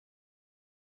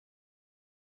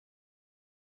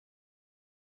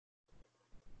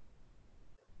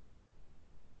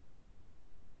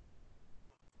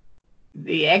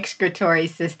The excretory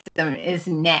system is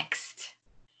next.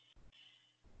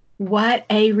 What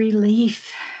a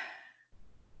relief.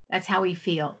 That's how we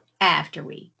feel after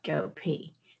we go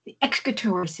pee. The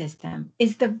excretory system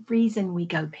is the reason we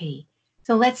go pee.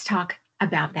 So let's talk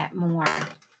about that more.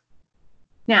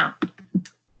 Now,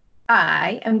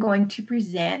 I am going to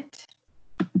present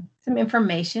some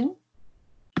information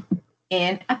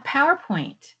in a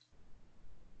PowerPoint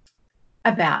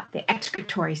about the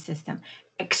excretory system.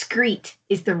 Excrete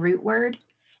is the root word,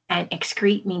 and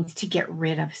excrete means to get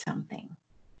rid of something.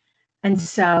 And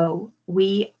so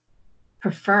we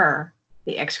prefer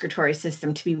the excretory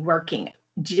system to be working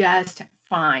just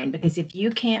fine, because if you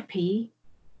can't pee,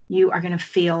 you are going to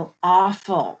feel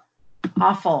awful,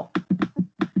 awful.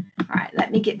 All right,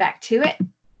 let me get back to it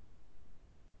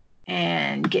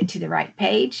and get to the right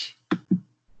page.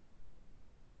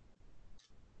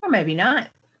 Or maybe not.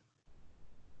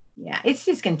 Yeah, it's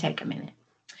just going to take a minute.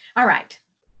 All right.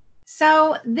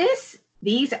 So these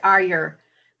are your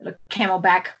little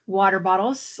Camelback water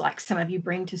bottles, like some of you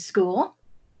bring to school.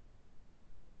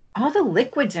 All the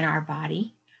liquids in our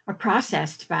body are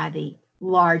processed by the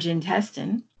large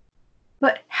intestine.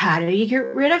 But how do you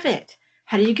get rid of it?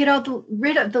 How do you get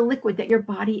rid of the liquid that your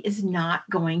body is not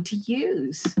going to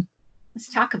use?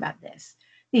 Let's talk about this.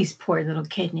 These poor little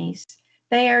kidneys,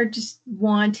 they are just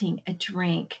wanting a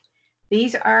drink.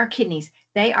 These are our kidneys.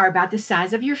 They are about the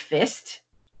size of your fist,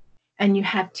 and you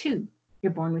have two.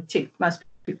 You're born with two. Most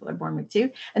people are born with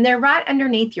two, and they're right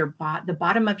underneath the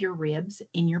bottom of your ribs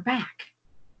in your back.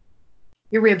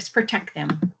 Your ribs protect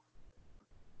them.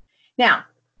 Now,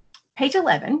 page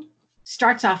 11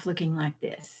 starts off looking like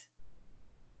this.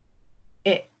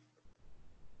 It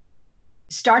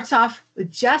starts off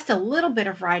with just a little bit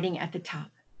of writing at the top.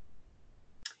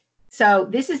 So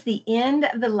this is the end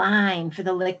of the line for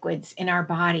the liquids in our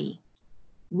body.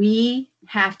 We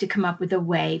have to come up with a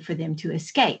way for them to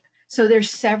escape. So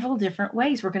there's several different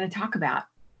ways we're going to talk about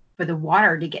for the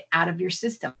water to get out of your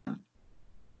system.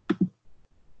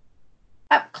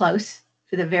 Up close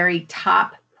to the very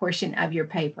top portion of your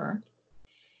paper.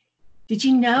 Did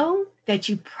you know that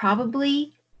you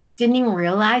probably didn't even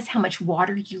realize how much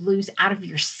water you lose out of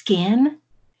your skin?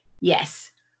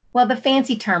 Yes. Well, the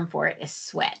fancy term for it is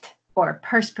sweat or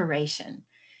perspiration.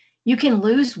 You can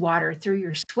lose water through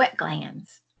your sweat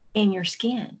glands in your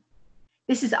skin.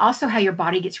 This is also how your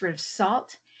body gets rid of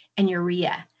salt and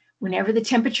urea. Whenever the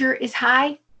temperature is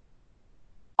high,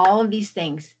 all of these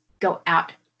things go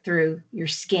out through your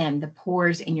skin, the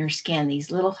pores in your skin,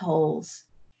 these little holes.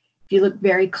 If you look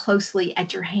very closely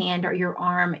at your hand or your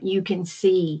arm, you can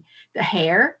see the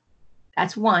hair.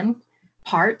 That's one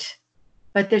part,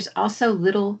 but there's also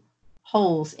little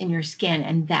holes in your skin,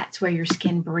 and that's where your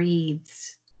skin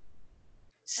breathes.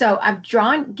 So I've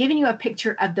given you a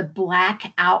picture of the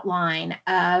black outline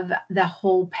of the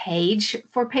whole page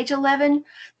for page 11,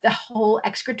 the whole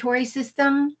excretory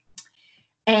system.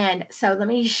 And so let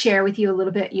me share with you a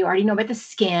little bit. You already know about the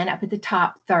skin up at the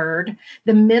top third.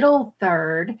 The middle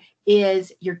third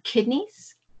is your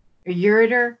kidneys, your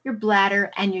ureter, your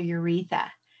bladder, and your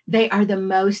urethra. They are the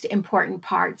most important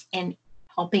parts in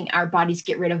helping our bodies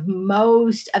get rid of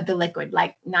most of the liquid,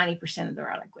 like 90% of the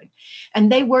raw liquid. And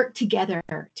they work together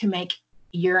to make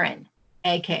urine,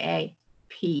 aka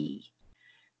pee.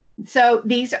 So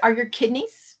these are your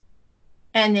kidneys,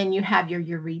 and then you have your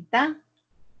urethra,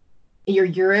 your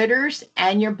ureters,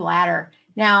 and your bladder.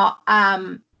 Now,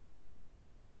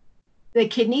 the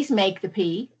kidneys make the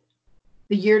pee,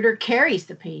 the ureter carries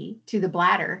the pee to the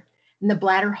bladder, and the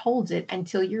bladder holds it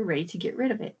until you're ready to get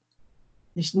rid of it.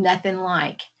 There's nothing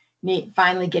like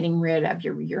finally getting rid of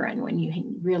your urine when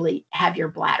you really have your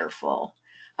bladder full.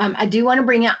 I do want to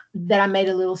bring out that I made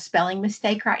a little spelling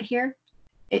mistake right here.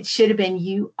 It should have been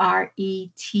uretra.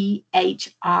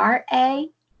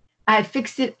 I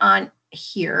fixed it on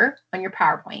here on your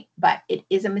PowerPoint, but it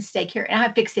is a mistake here. And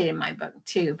I fixed it in my book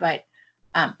too, but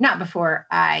not before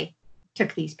I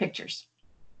took these pictures.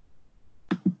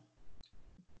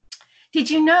 Did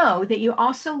you know that you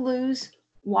also lose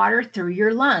water through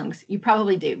your lungs? You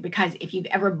probably do, because if you've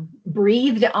ever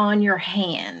breathed on your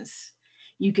hands,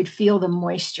 you could feel the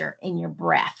moisture in your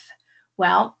breath.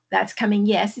 Well, that's coming,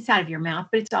 yes, it's out of your mouth,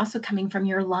 but it's also coming from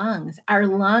your lungs. Our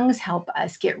lungs help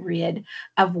us get rid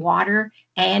of water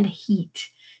and heat.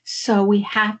 So we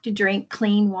have to drink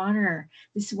clean water.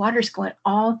 This water is going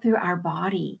all through our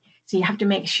body. So you have to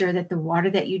make sure that the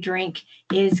water that you drink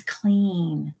is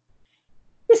clean.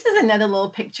 This is another little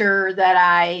picture that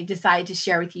I decided to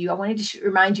share with you. I wanted to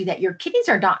remind you that your kidneys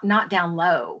are not down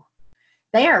low.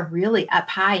 They are really up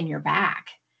high in your back.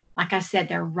 Like I said,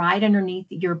 they're right underneath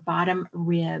your bottom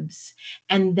ribs.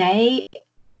 And they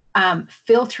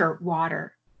filter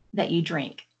water that you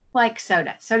drink, like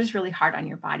soda. Soda's really hard on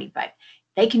your body, but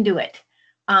they can do it.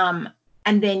 And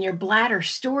then your bladder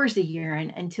stores the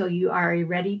urine until you are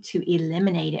ready to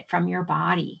eliminate it from your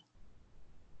body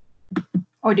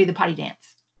or do the potty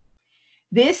dance.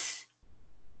 This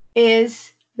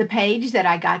is the page that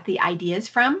I got the ideas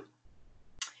from.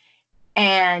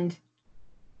 And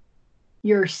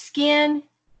your skin,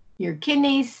 your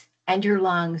kidneys, and your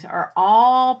lungs are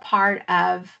all part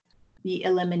of the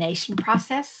elimination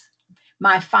process.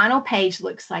 My final page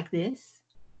looks like this.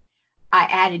 I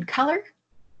added color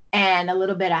and a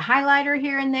little bit of highlighter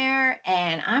here and there,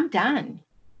 and I'm done.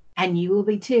 And you will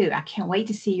be too. I can't wait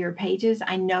to see your pages.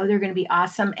 I know they're going to be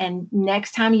awesome. And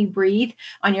next time you breathe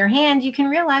on your hand, you can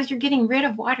realize you're getting rid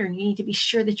of water, and you need to be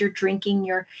sure that you're drinking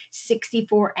your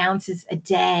 64 ounces a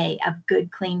day of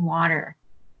good, clean water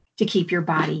to keep your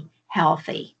body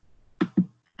healthy.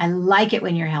 I like it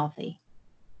when you're healthy.